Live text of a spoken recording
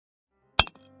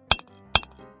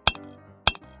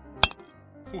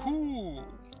Woohoo!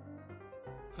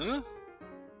 Huh?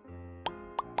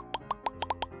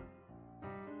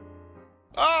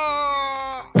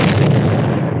 Ah!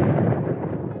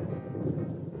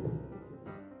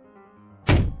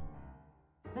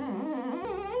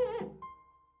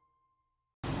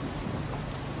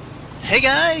 Hey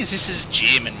guys, this is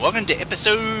Jim and welcome to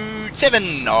episode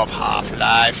 7 of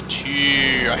Half-Life 2.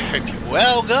 I hope you're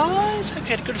well, guys. Hope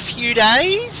you had a good few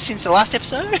days since the last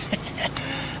episode.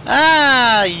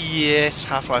 Ah, yes,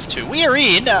 Half-Life 2. We are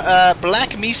in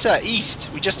Black Mesa East.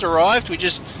 We just arrived. We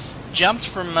just jumped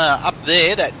from up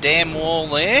there, that damn wall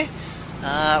there.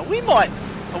 Are we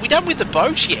done with the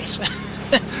boat yet?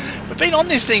 We've been on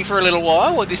this thing for a little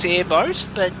while, or this airboat,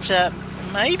 but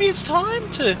maybe it's time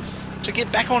to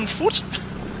get back on foot.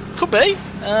 Could be.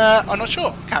 I'm not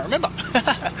sure. Can't remember.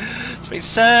 It's been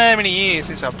so many years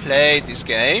since I've played this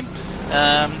game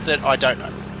that I don't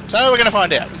know. So we're going to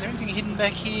find out. Is there anything hidden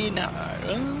back here? No.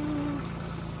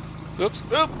 Oops.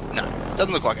 Oop. No.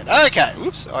 Doesn't look like it. Okay.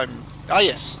 Whoops. Oh,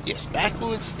 yes. Yes.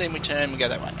 Backwards. Then we turn. We go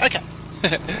that way. Okay.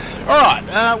 Alright.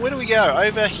 Where do we go?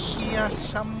 Over here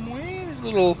somewhere? There's a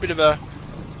little bit of a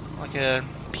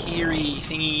piery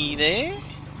thingy there.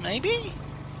 Maybe?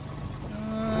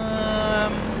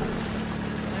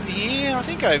 Over here? I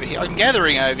think over here. I'm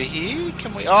gathering over here.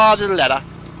 Can we... Oh, there's a ladder.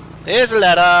 There's a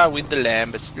ladder with the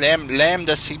lambda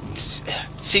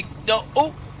signal.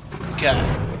 Oh, okay.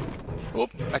 Oop.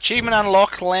 Achievement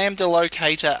unlocked. Lambda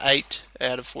locator 8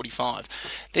 out of 45.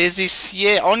 There's this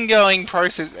ongoing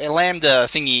process, a lambda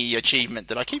thingy achievement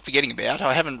that I keep forgetting about.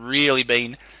 I haven't really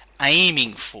been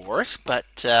aiming for it,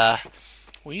 but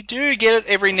we do get it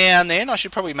every now and then. I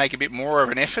should probably make a bit more of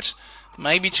an effort,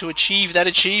 maybe to achieve that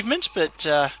achievement, but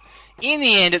in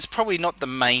the end, it's probably not the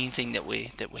main thing that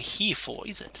we're here for,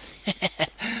 is it?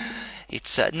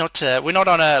 It's not. We're not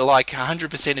on a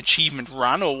 100% achievement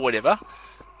run or whatever.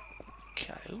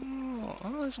 Okay. Ooh,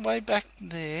 oh, there's way back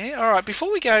there. All right.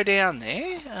 Before we go down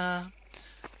there, I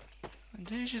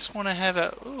do just want to have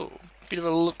a bit of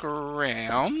a look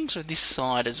around to this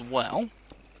side as well,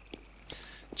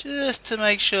 just to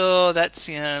make sure that's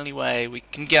the only way we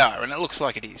can go. And it looks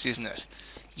like it is, isn't it?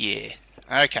 Yeah.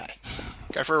 Okay.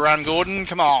 Go for a run, Gordon.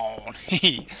 Come on.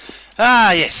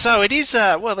 Yes. So it is,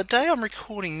 well, the day I'm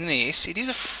recording this, it is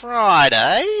a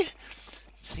Friday.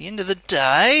 It's the end of the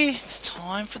day. It's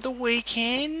time for the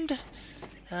weekend,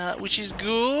 which is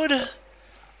good.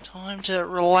 Time to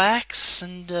relax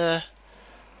and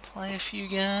play a few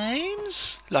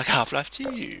games, like Half-Life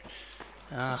 2.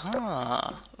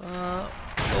 Oh,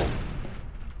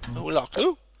 we're locked.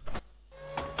 Oh.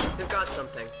 We've got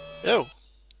something. Oh.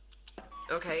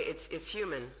 Okay, it's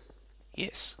human.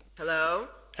 Yes. Hello?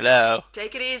 Hello.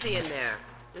 Take it easy in there.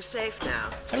 You're safe now.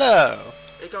 Hello.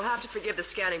 You'll have to forgive the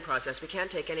scanning process. We can't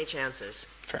take any chances.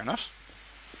 Fair enough.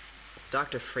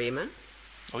 Dr. Freeman?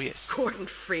 Oh, yes. Gordon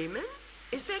Freeman?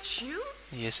 Is that you?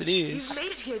 Yes, it is. You've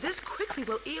made it here this quickly.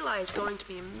 Well, Eli is going to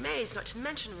be amazed, not to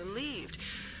mention relieved.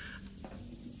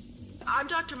 I'm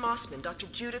Dr. Mossman, Dr.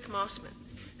 Judith Mossman.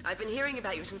 I've been hearing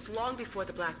about you since long before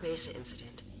the Black Mesa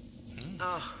incident.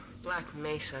 Oh, Black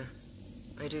Mesa.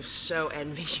 I do so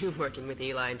envy you working with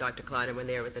Eli and Dr. Kleiner when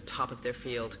they were at the top of their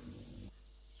field.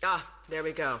 Ah, there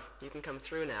we go. You can come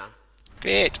through now.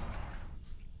 Great.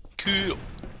 Cool.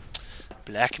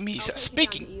 Black Mesa.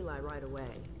 Speaking. Eli right away.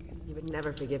 You would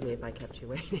never forgive me if I kept you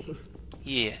waiting.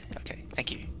 Yeah. Okay.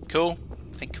 Thank you. Cool.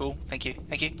 Thank you.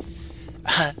 Thank you.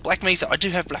 Black Mesa. I do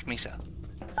have Black Mesa.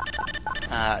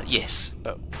 Yes,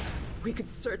 but we could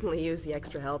certainly use the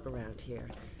extra help around here.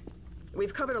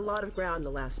 We've covered a lot of ground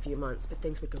the last few months, but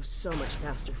things would go so much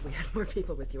faster if we had more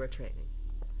people with your training.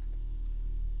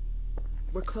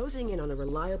 We're closing in on a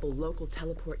reliable local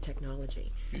teleport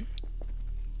technology.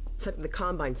 Something the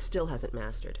Combine still hasn't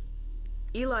mastered.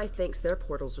 Eli thinks their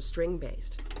portals are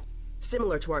string-based,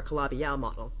 similar to our Calabi-Yau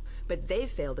model, but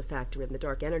they've failed to factor in the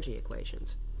dark energy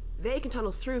equations. They can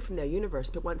tunnel through from their universe,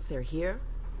 but once they're here,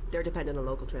 they're dependent on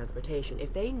local transportation.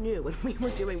 If they knew what we were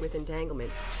doing with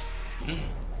entanglement...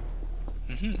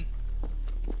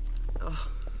 Oh.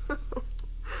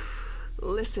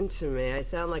 Listen to me. I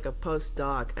sound like a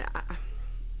postdoc.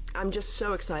 I'm just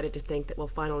so excited to think that we'll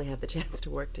finally have the chance to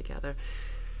work together.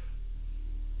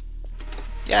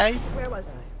 Yay. Where was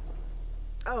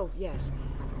I? Oh, yes.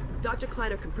 Dr.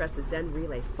 Kleiner compressed the Zen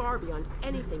relay far beyond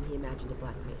anything he imagined at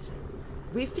Black Mesa.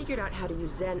 We've figured out how to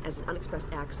use Zen as an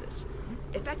unexpressed axis,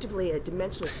 effectively a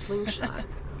dimensional slingshot,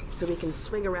 so we can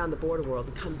swing around the border world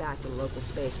and come back in local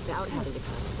space without having to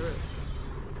pass through.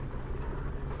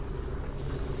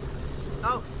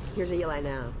 Oh, here's Eli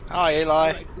now. Hi, Eli.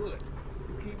 All right, good.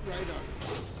 You keep right on.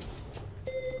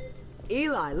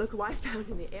 Eli, look who I found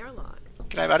in the airlock.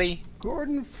 G'day, buddy.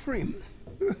 Gordon Freeman.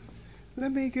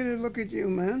 Let me get a look at you,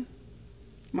 man.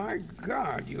 My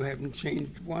God, you haven't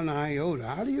changed one iota.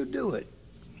 How do you do it?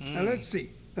 Now, let's see.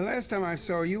 The last time I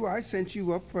saw you, I sent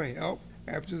you up for help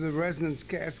after the resonance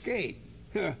cascade.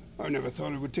 I never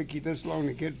thought it would take you this long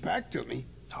to get back to me.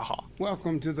 Haha.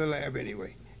 Welcome to the lab,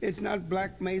 anyway. It's not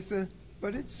Black Mesa,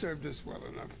 but it served us well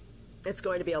enough. It's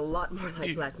going to be a lot more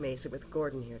like Black Mesa with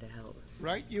Gordon here to help.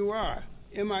 Right you are.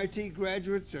 MIT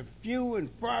graduates are few and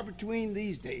far between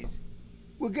these days.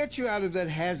 We'll get you out of that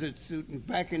hazard suit and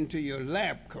back into your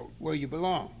lab coat, where you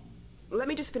belong. Let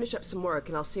me just finish up some work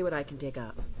and I'll see what I can dig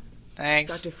up.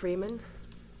 Thanks. Dr. Freeman,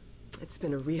 it's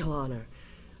been a real honor.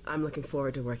 I'm looking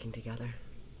forward to working together.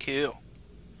 Cool.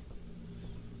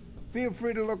 Feel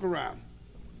free to look around.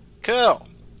 Cool.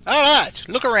 Alright,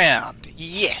 look around.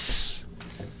 Yes.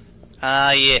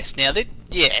 Yes. Now that,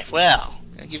 yeah, well,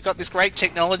 you've got this great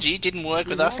technology. It didn't work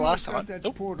with us last time. That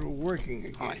portal working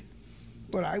again. Hi.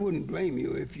 But I wouldn't blame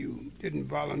you if you didn't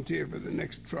volunteer for the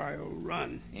next trial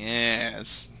run.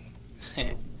 Yes.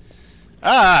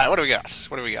 Alright, what do we got?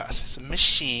 What do we got? Some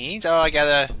machines. Oh, I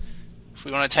gather if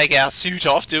we want to take our suit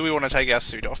off, do we want to take our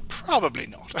suit off? Probably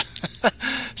not.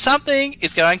 Something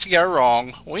is going to go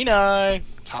wrong. We know.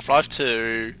 It's Half-Life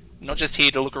 2. Not just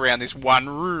here to look around this one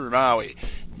room, are we?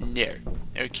 No.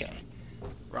 Okay.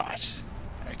 Right.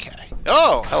 Okay.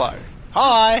 Oh, hello.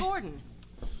 Hi. Gordon,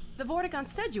 the Vortigaunt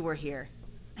said you were here.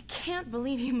 I can't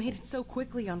believe you made it so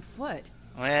quickly on foot.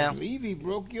 I Well, believe he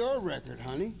broke your record,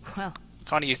 honey. Well,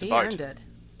 kind of used the he boat. earned it.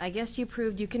 I guess you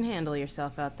proved you can handle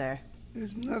yourself out there.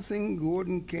 There's nothing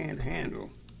Gordon can't handle,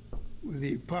 with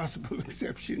the possible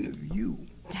exception of you.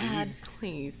 Dad,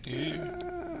 please.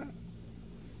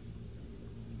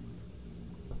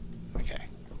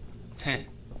 Okay.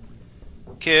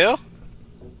 Cool.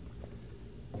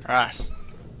 Right.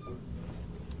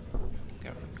 Go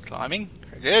climbing.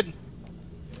 Very good.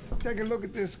 Take a look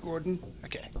at this, Gordon.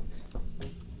 Okay.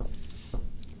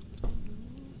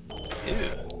 Ew.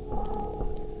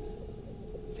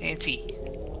 Fancy.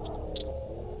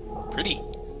 Pretty.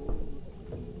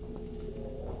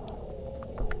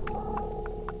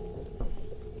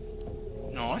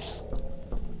 Nice.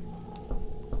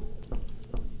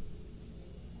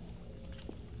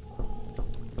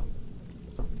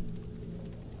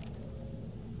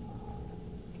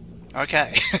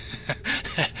 Okay. Is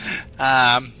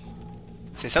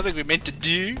there something we meant to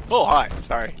do? Oh, hi.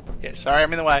 Sorry. Yes, sorry,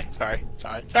 I'm in the way. Sorry.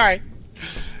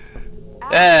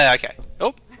 Okay.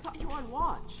 Oh, I thought you were on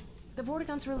watch. The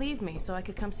Vortigaunts relieved me so I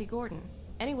could come see Gordon.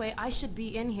 Anyway, I should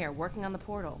be in here working on the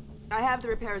portal. I have the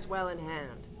repairs well in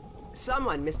hand.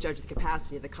 Someone misjudged the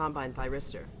capacity of the Combine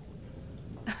thyristor.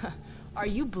 Are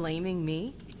you blaming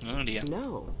me? oh dear.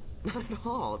 No, not at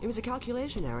all. It was a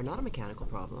calculation error, not a mechanical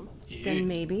problem. Then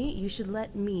maybe you should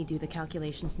let me do the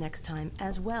calculations next time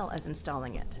as well as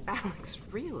installing it. Alex,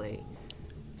 really?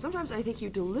 Sometimes I think you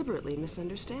deliberately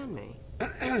misunderstand me.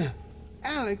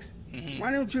 Alex,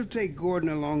 why don't you take Gordon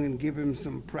along and give him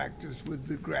some practice with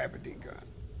the gravity gun?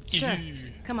 Sure.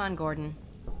 Come on, Gordon.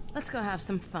 Let's go have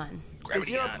some fun. The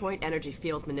Gravity gun. zero-point energy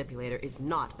field manipulator is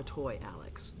not a toy,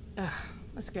 Alex. Ugh,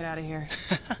 let's get out of here.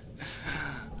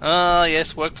 Oh,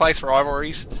 yes, workplace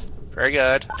rivalries. Very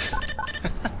good.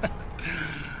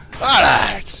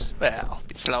 Alright. Well, a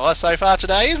bit slower so far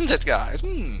today, isn't it, guys?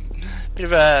 Bit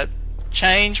of a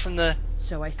change from the...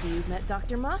 So I see you've met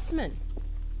Dr. Mothman.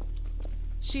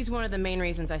 She's one of the main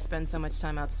reasons I spend so much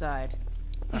time outside.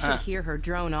 You should hear her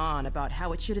drone on about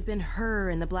how it should have been her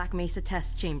in the Black Mesa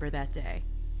test chamber that day.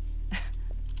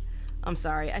 I'm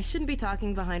sorry, I shouldn't be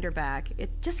talking behind her back.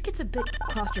 It just gets a bit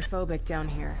claustrophobic down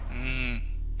here.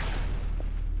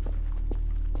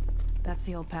 That's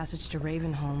the old passage to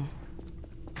Ravenholm.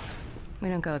 We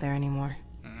don't go there anymore.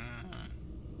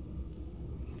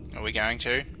 Are we going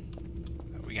to?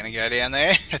 Are we going to go down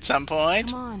there at some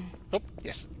point? Come on. Oh,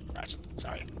 yes. Right.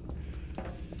 Sorry.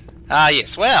 Ah,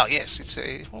 yes. Well, yes.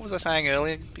 It's what was I saying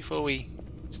earlier before we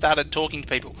started talking to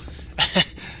people?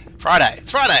 Friday. It's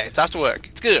Friday. It's after work.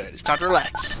 It's good. It's time to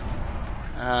relax.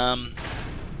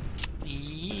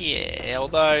 Yeah.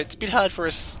 Although it's a bit hard for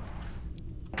us.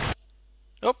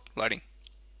 Oh, loading.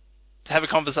 To have a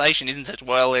conversation, isn't it?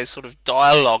 Well, there's sort of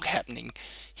dialogue happening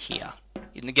here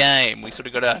in the game. We sort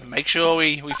of got to make sure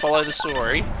we follow the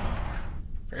story.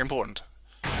 Very important.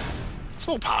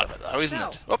 Small part of it, though, isn't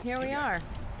it? Oh, Here we are.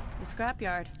 The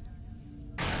scrapyard.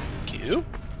 Q.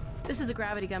 This is a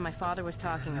gravity gun my father was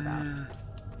talking about.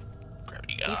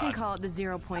 Gravity You can gun. call it the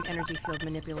zero-point energy field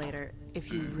manipulator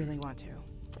if you really want to.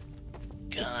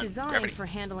 It's Gun. designed Gravity. for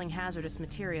handling hazardous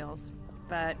materials,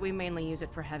 but we mainly use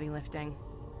it for heavy lifting.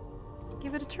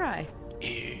 Give it a try.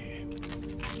 Yeah.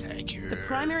 Thank you. The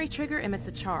primary trigger emits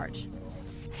a charge.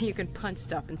 You can punch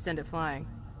stuff and send it flying.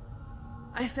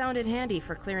 I found it handy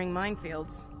for clearing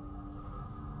minefields.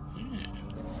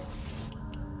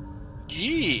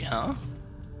 Gee, huh?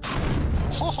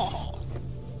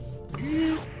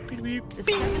 The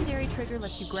secondary trigger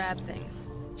lets you grab things.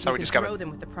 So you we can discovered. throw them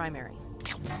with the primary.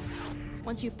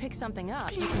 Once you've picked something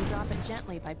up, you can drop it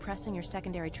gently by pressing your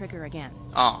secondary trigger again.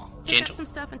 Oh, Pick gentle. up some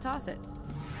stuff and toss it.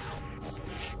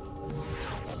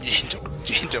 Gentle,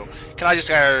 gentle. Can I just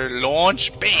go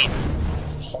launch? Bam!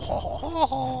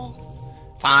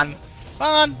 Fun,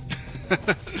 fun.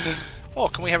 Oh,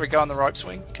 can we have a go on the rope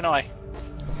swing? Can I?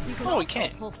 You can Oh, we also can.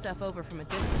 pull stuff over from a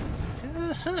distance.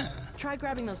 Uh-huh. Try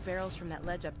grabbing those barrels from that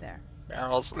ledge up there.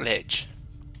 Barrels, ledge.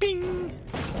 Bing!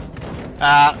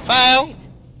 Fail!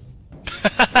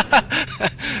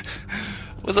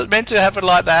 Was it meant to happen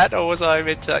like that, or was I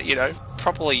meant to, you know,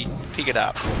 properly pick it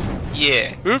up?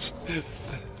 Yeah. Oops.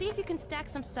 See if you can stack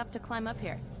some stuff to climb up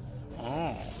here.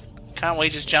 Oh. Can't we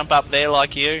just jump up there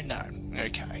like you? No.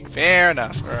 Okay. Fair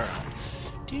enough. Alright.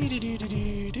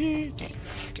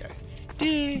 Okay.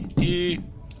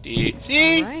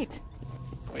 See? Right.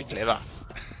 We're clever.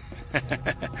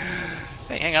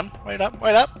 Hey, hang on. Wait up,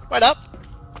 wait up, wait up.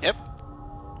 Yep.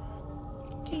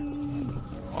 Ding.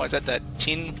 Oh, is that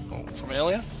tin from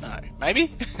earlier? No.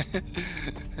 Maybe?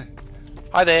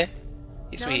 Hi there.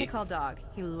 Yes, Now let me we. call Dog.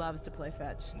 He loves to play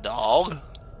fetch. Dog?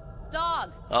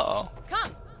 Dog! Uh-oh.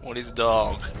 Come! What is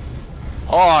dog?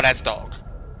 Oh, that's dog.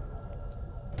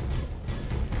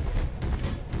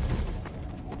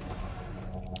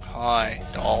 Hi,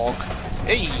 dog.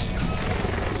 Hey!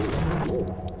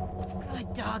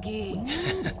 Good doggy.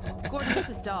 Gordon, this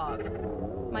is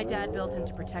Dog. My dad built him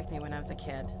to protect me when I was a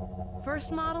kid.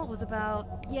 First model was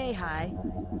about yay high.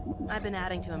 I've been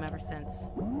adding to him ever since.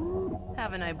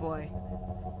 Haven't I, boy?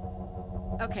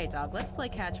 Okay, Dog, let's play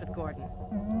catch with Gordon.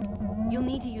 You'll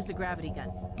need to use the gravity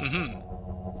gun.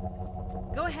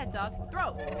 Mm-hmm. Go ahead, Dog.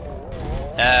 Throw!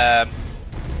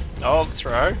 Dog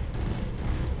throw? Did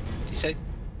you say...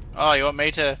 Oh, you want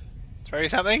me to throw you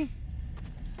something?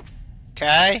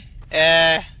 Okay.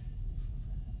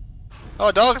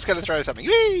 Oh, dog's gonna throw something.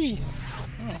 Whee!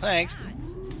 Oh, thanks.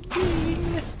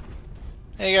 Ding.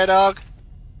 There you go, dog.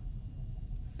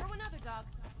 Throw another, Dog.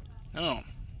 Oh,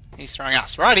 he's throwing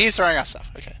us. Right, he's throwing us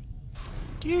stuff. Okay.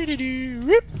 Doo-doo-doo.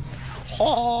 Rip.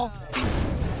 Oh.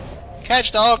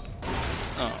 Catch, dog.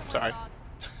 Oh, sorry.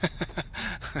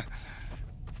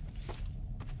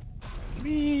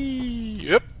 Whee.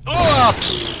 Yep. Oh,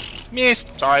 pfft.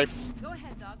 Missed. Sorry. Go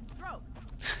ahead, Dog. Throw.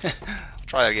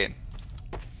 Try that again.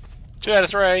 2 out of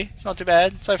 3. It's not too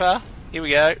bad so far. Here we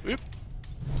go. Whoop.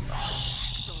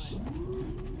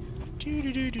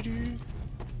 Doo-doo-doo-doo-doo.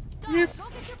 Dog, Yep. go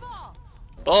get your ball.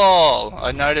 Ball!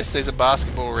 I noticed there's a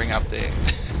basketball ring up there.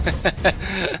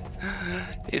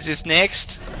 Is this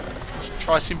next?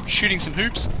 Try shooting some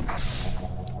hoops.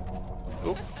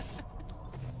 Oop.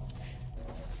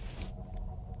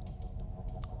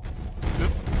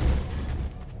 Oop.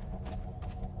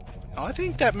 I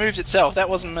think that moves itself. That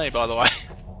wasn't me, by the way.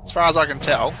 As far as I can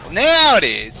tell. Now it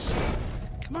is!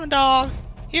 Come on, dog!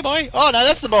 Here, boy! Oh, no,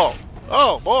 that's the ball!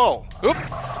 Oh, ball! Oop!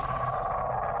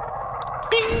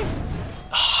 Bing!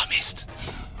 Oh, I missed.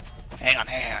 Hang on,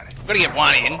 hang on. We've got to get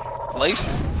one in, at least.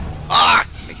 Ah!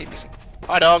 I keep missing.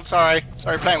 Hi, dog. Sorry.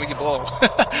 Sorry, playing with your ball.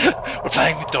 We're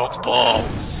playing with dog's ball.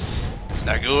 It's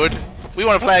no good. We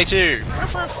want to play too.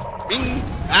 Ruff, ruff. Bing!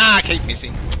 Ah, I keep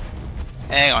missing.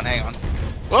 Hang on, hang on.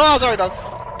 Oh, sorry, dog.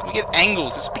 Can we get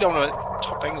angles? It's a bit on a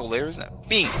top angle there, isn't it?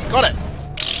 Bing! Got it!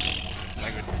 No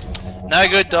good. No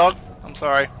good, dog. I'm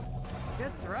sorry.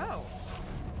 Good throw.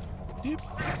 Yep.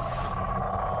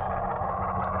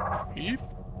 Yep.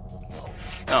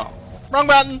 Oh. Wrong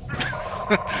button!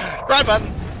 Right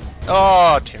button!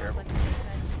 Oh, terrible.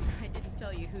 I didn't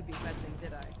tell you who'd be fetching,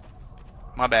 did I?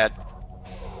 My bad.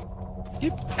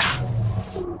 Yep.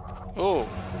 Oh,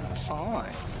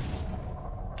 fine.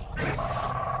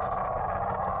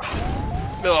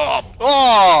 Oh!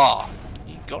 Oh!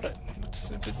 You got it.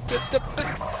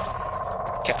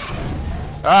 Okay.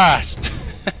 Alright.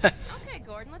 Okay,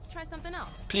 Gordon, let's try something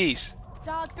else. Please.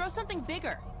 Dog, throw something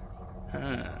bigger.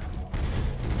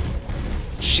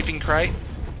 Shipping crate?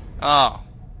 Oh.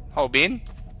 Whole bin?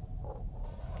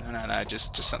 No,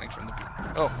 just something from the bin.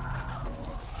 Oh.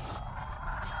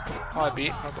 Hi,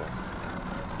 bit. Hi,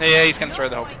 boy. Yeah, he's gonna throw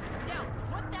the whole bin. Down.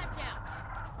 Put that down.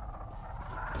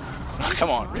 Oh, come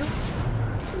on, really?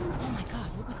 Oh my god,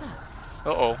 what was that?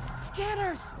 Uh-oh.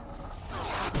 Scanners!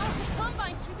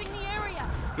 Combine sweeping the area.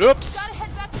 Oops. Gotta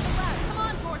head back to the lab. Come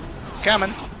on, Gordon.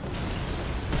 Coming.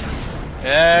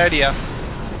 Oh dear.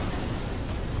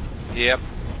 Yep.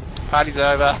 Party's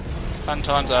over. Fun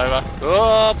time's over.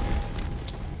 Oh!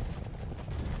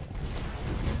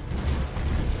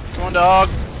 Come on, dog.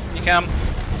 You come.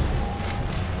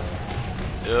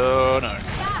 Oh no.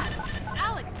 Dad,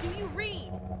 Alex, do you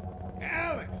read?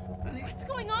 Alex! Honey, What's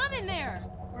going on in there?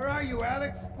 where are you,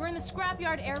 Alex? We're in the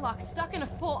scrapyard airlock, stuck in a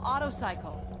full auto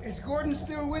cycle. Is Gordon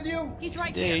still with you? He's right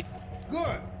Indeed. here.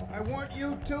 Good. I want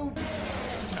you to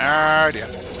Oh dear.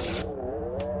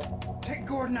 take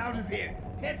Gordon out of here.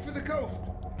 Head for the coast.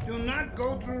 Do not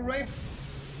go through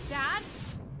Rafe. Dad?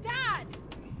 Dad!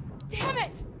 Damn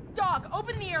it! Dog,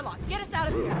 open the airlock. Get us out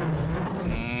of here.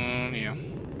 Yeah.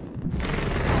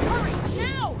 Hurry,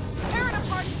 now! Tear it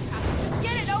apart, just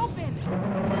get it open!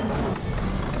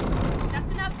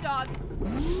 That's enough, dog.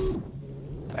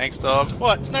 Thanks, dog.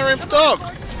 What? There's no room for dog.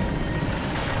 Come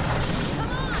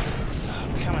on!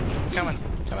 Come on, come on,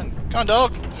 come on. Come on,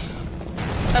 dog.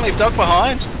 Can't leave dog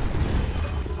behind.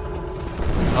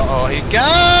 Uh-oh, here it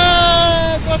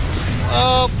goes! What's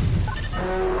up?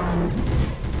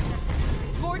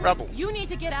 Gordon, Rubble. you need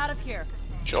to get out of here.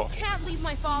 Sure. Can't leave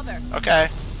my father. Okay.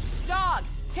 Dog,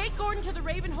 take Gordon to the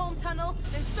Ravenholm tunnel,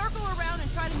 then circle around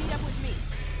and try to meet up with me.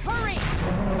 Hurry!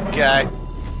 Okay.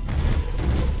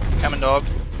 Coming, dog.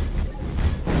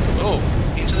 Oh,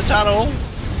 into the tunnel.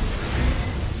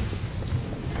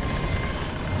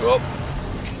 Oh,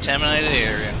 contaminated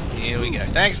area. Here we go.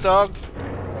 Thanks, dog.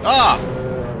 Ah!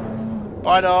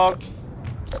 Bye, dog.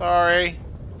 Sorry.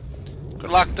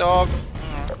 Good luck, dog.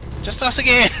 Just us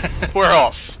again. We're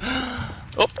off.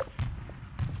 Oh.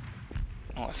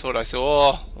 Oh, I thought I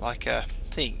saw like a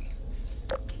thing.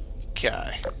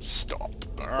 Okay, stop.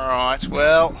 Alright,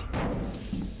 well.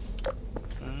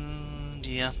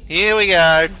 Yeah. Here we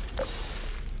go.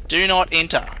 Do not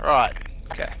enter. Right.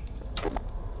 Okay.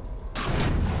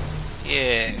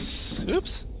 Yes.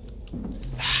 Oops.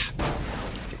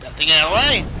 Get that thing out of the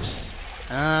way.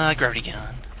 Gravity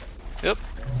gun. Oop.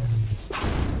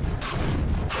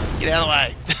 Get out of the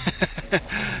way.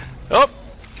 Oh,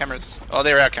 cameras. Oh,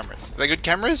 they're our cameras. Are they good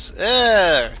cameras?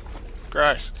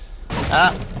 Gross.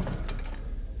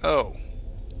 Oh.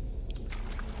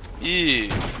 Ew.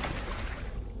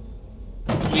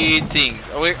 Weird things.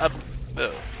 Oh, we up.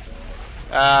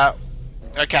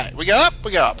 Okay, we go up,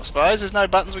 I suppose. There's no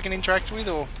buttons we can interact with,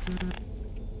 or...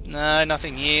 No,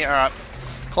 nothing here. Alright.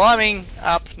 Climbing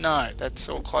up. No, that's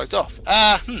all closed off.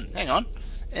 Hang on.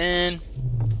 And...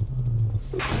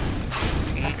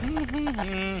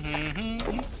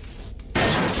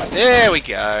 There we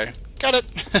go. Got it.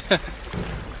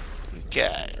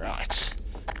 Okay, right.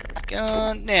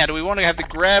 Gun. Now, do we want to have the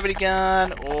gravity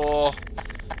gun or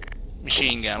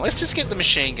machine gun? Let's just get the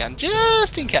machine gun,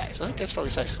 just in case. I think that's probably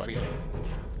the safest way to go.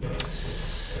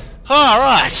 All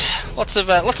right. Lots of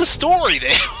story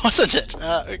there, wasn't it?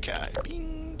 Okay.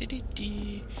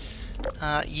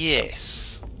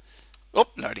 Yes. Oh,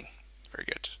 noting. Very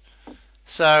good.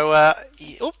 So,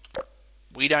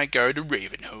 we don't go to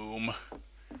Ravenholm.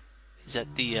 Is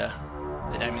that the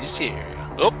name of this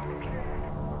area? Oh,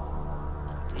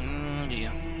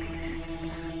 dear.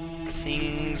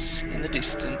 Things in the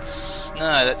distance.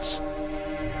 No, that's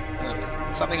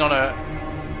something on a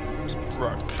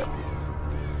rope.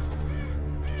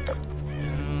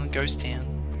 Ghost town.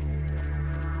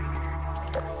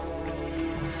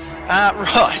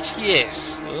 Right.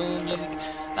 Yes. Music.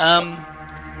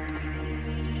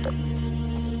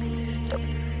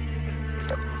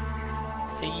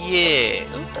 Yeah.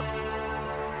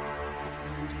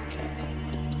 Okay.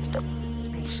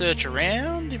 We'll search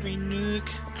around every nook,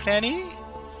 cranny.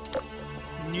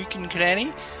 Nook and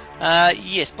cranny.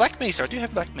 Yes, Black Mesa. I do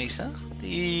have Black Mesa.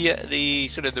 The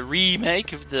sort of the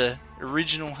remake of the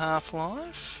original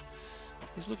Half-Life.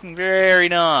 It's looking very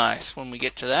nice when we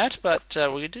get to that, but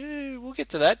we'll get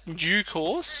to that in due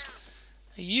course.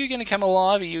 Are you going to come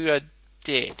alive, or you are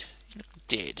dead? You look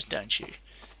dead, don't you?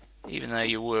 Even though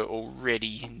you were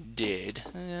already dead.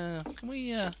 Can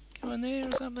we go in there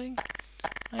or something?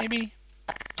 Maybe?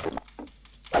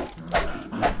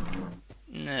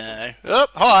 No. Oh,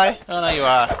 hi! Oh, no, you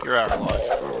are. You are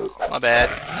alive. My bad.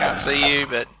 Can't see you,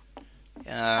 but...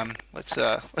 let's,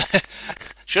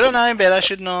 should have known better,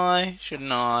 shouldn't I?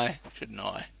 Shouldn't I? Shouldn't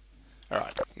I?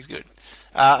 Alright, he's good.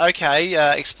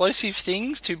 Okay, explosive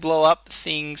things to blow up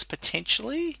things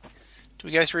potentially. Do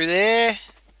we go through there?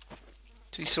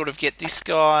 Do we sort of get this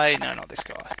guy? No, not this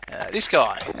guy. This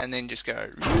guy. And then just go...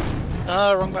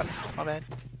 Oh, wrong button. My bad.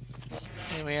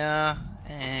 Here we are.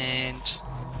 And...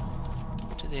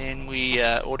 then we...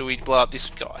 or do we blow up this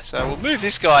guy? So we'll move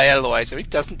this guy out of the way so it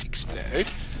doesn't explode.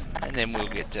 And then we'll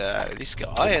get this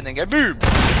guy and then go boom!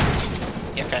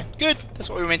 Yep. Yeah, okay, good. That's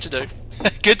what we were meant to do.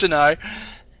 Good to know.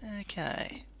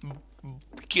 Okay.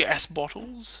 Gas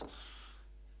bottles.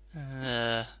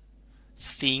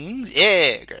 Things.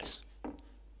 Yeah, gross.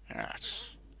 Alright.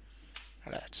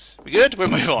 Alright. We good? We'll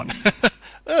move on.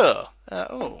 Oh.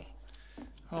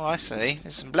 Oh, I see.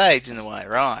 There's some blades in the way.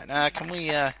 Right. Can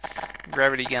we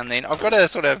gravity gun then? I've got a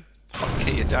sort of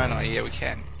hotkey it, don't I? Yeah, we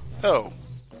can. Oh.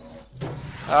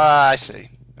 I see.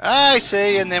 I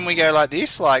see. And then we go like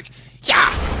this, like,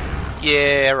 yeah!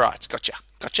 Yeah, right. Gotcha.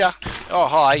 Gotcha. Oh,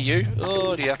 hi, you.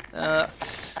 Oh, dear.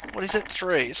 What is it?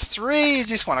 3. It's 3 is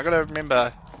this one. I've got to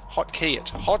remember hotkey it.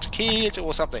 Hotkey it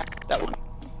or something. That one.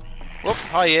 Whoop.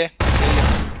 Hi, yeah.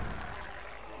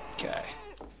 Okay.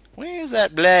 Where's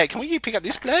that blade? Can we pick up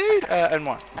this blade? And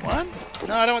one. One?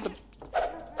 No, I don't want the...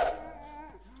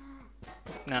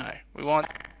 No. We want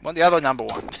the other number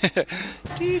 1.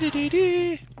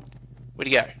 Where'd he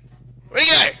go? Where'd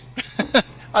he go?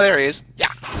 Oh, there he is.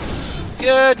 Yeah.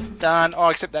 Good. Done. Oh,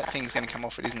 except that thing's going to come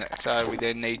off it, isn't it? So we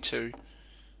then need to...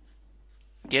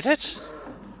 Get it?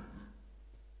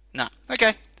 No.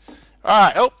 Okay.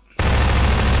 Alright. Oh.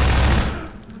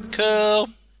 Cool.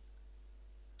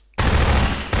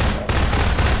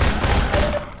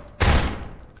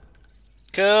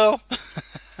 Cool.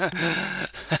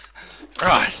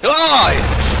 Right. Oh!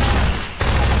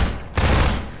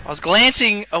 I was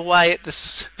glancing away at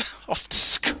this off the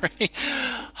screen.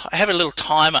 I have a little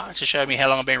timer to show me how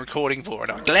long I've been recording for,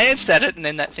 and I glanced at it, and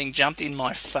then that thing jumped in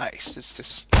my face. It's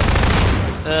just...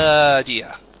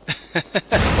 dear.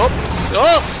 Oops.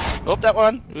 Oh, that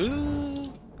one.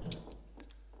 Ooh.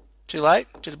 Too late?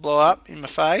 Did it blow up in my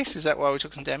face? Is that why we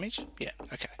took some damage? Yeah,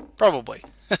 okay. Probably.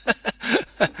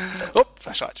 Oh,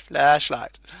 flashlight.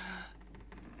 Flashlight.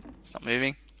 It's not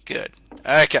moving. Good.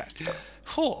 Okay.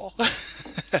 Oh.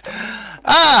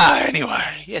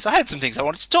 Anyway. Yes, I had some things I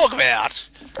wanted to talk about.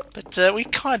 But we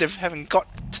kind of haven't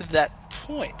got to that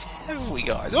point, have we,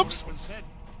 guys? Oops.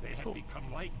 They had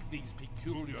become like these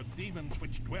peculiar demons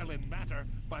which dwell in matter,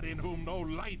 but in whom no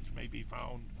light may be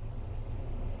found.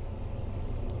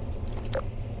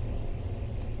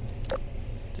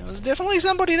 There was definitely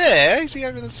somebody there. Is he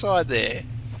over the side there?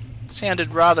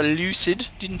 Sounded rather lucid,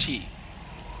 didn't he?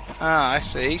 Ah, I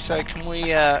see. So can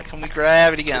we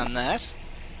gravity gun that?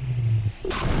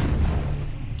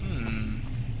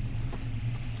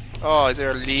 Oh, is there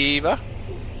a lever?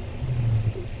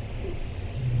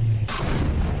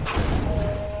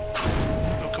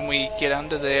 Or can we get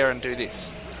under there and do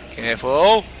this?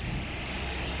 Careful.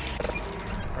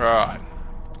 Right.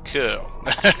 Cool.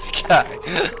 Okay.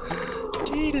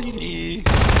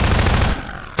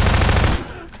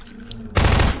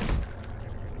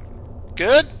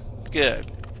 Good?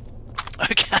 Good.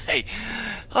 Okay.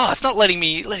 Oh, it's not letting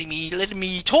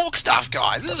me talk stuff,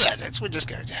 guys, is it? We're just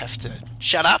going to have to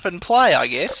shut up and play, I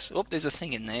guess. Oh, there's a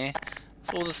thing in there.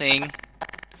 Saw the thing.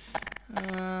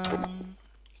 Can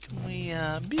we,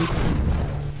 beep.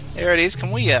 There it is.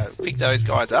 Can we, pick those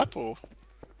guys up, or...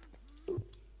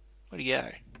 Where'd he go?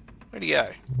 Where'd he go?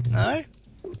 No?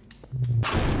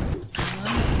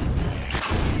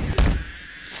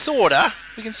 Sorta.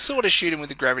 We can sorta shoot him with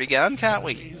the gravity gun, can't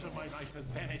we? Days of my life have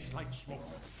vanished like smoke,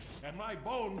 and my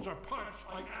bones are parched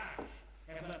like ash,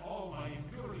 and let all my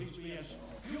impurities be as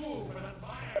fuel for that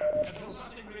fire, until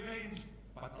nothing remains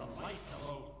but the light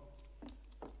alone.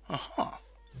 Uh-huh.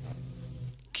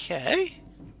 Okay.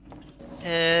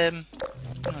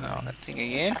 Oh, that thing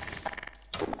again.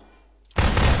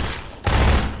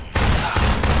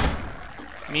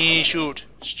 Me shoot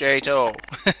straight on.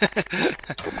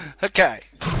 Okay.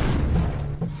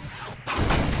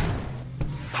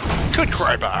 Could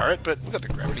crowbar it, but we've got the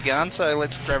gravity gun, so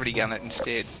let's gravity gun it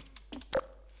instead.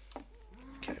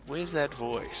 Okay, where's that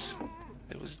voice?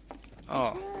 It was...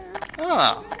 Oh.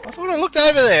 Ah, I thought I looked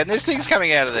over there and there's things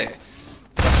coming out of there.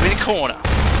 Must have been a corner.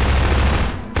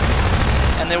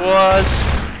 And there was...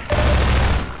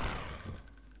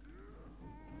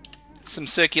 some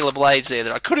circular blades there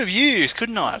that I could have used,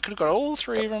 couldn't I? I could have got all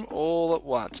 3 of them all at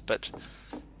once, but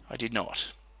I did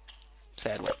not.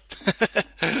 Sadly.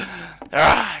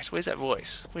 Alright, where's that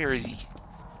voice? Where is he?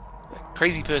 That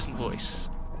crazy person voice.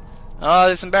 Oh,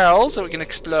 there's some barrels that we can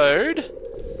explode.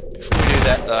 Before we do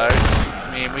that, though,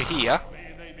 I mean, we're here.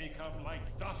 May they become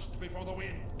like dust before the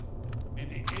wind. May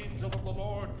the angel of the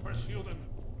Lord pursue them.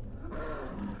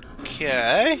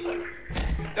 Okay.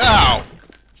 Oh!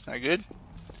 It's no good.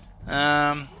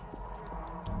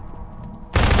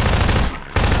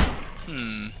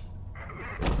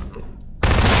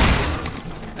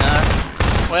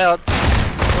 Well,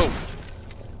 oh,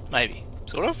 maybe,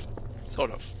 sort of.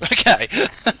 Okay.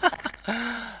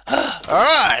 All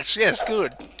right. Yes,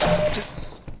 good.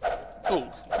 Just Oh,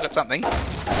 we got something.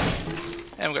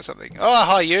 And we got something. Oh,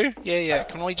 hi you. Yeah.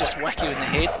 Can we just whack you in the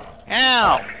head?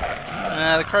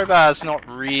 Ow! The crowbar's not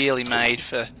really made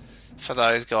for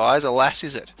those guys. Alas,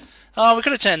 is it? Oh, we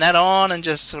could have turned that on and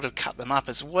just sort of cut them up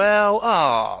as well.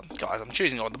 Oh, guys, I'm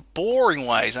choosing all the boring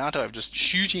ways, aren't I, of just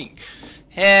shooting.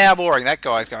 How boring. That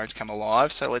guy's going to come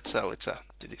alive, so let's do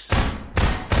this.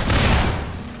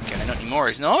 Okay, not anymore,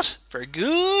 he's not. Very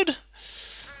good.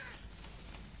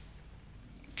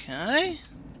 Okay.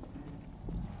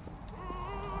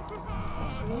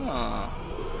 Oh.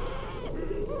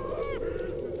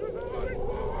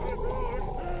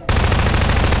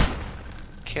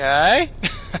 Okay.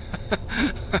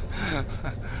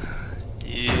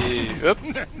 Yeah.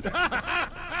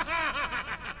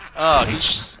 Oh,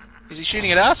 is he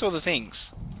shooting at us or the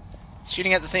things? He's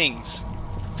shooting at the things.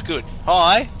 It's good.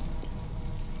 Hi.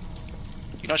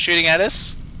 You're not shooting at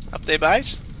us? Up there,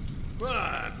 mate?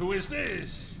 But who is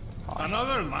this? Hi.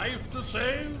 Another life to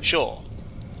save? Sure.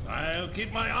 I'll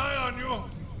keep my eye on you.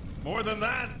 More than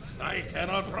that, I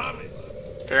cannot promise.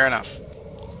 Fair enough.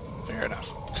 Fair enough.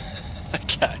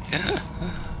 Okay.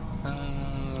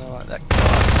 Like that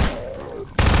guy.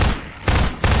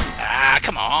 Ah,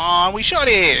 come on! We shot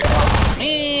him!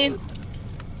 Man! Is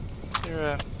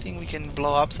there a thing we can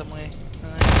blow up somewhere? No.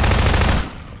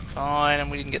 Fine,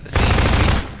 and we didn't get the thing,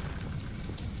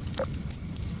 did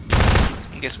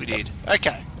we? I guess we did.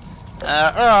 Okay.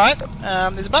 Alright.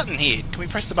 There's a button here. Can we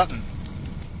press the button?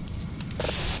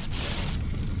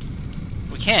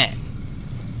 We can.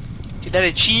 Did that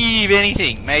achieve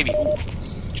anything? Maybe. Ooh,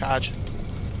 charge.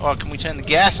 Oh, can we turn the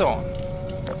gas on?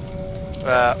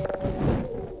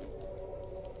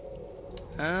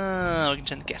 We can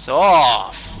turn the gas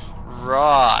off.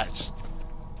 Right.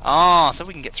 Oh, so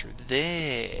we can get through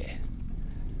there.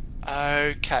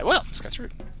 Okay, well, let's go through.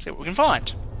 See what we can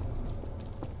find.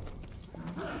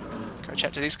 Go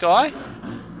chat to this guy.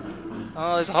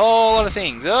 Oh, there's a whole lot of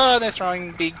things. Oh, they're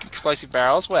throwing big explosive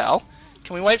barrels. Well,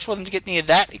 can we wait for them to get near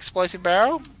that explosive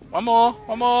barrel? One more.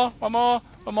 There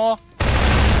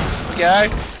we go.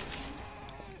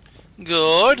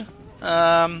 Good.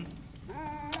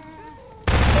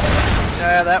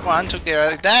 Yeah, that one took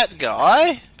care of that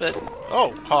guy, but...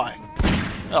 Oh, hi.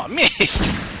 Oh, I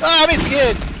missed! Oh, I missed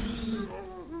again!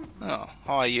 Oh,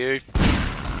 hi you.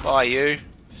 Bye you.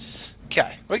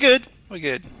 Okay, we're good. We're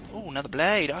good. Oh, another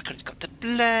blade. I could have got the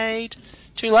blade.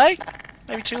 Too late?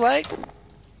 Maybe too late?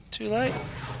 Too late?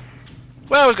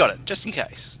 Well, we've got it, just in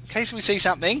case. In case we see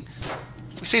something.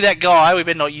 If we see that guy, we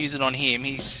better not use it on him.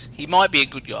 He might be a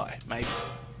good guy, maybe.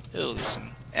 Oh, there's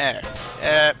some...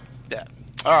 yeah.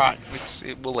 Alright,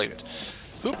 we'll leave it.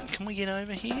 Oop, can we get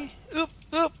over here? Oop.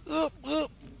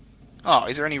 Oh,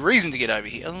 is there any reason to get over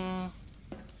here?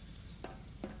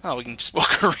 Oh, we can just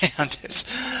walk around it.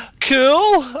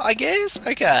 Cool, I guess.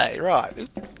 Okay, right.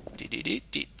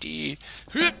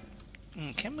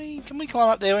 Can we climb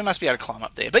up there? We must be able to climb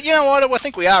up there. But you know what? I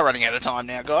think we are running out of time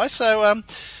now, guys. So,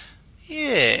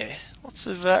 yeah. Lots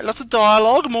of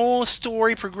dialogue, more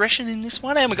story progression in this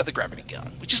one, and we got the gravity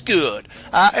gun, which is good.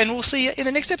 And we'll see you in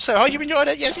the next episode. Hope you enjoyed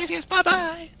it. Yes.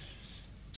 Bye-bye.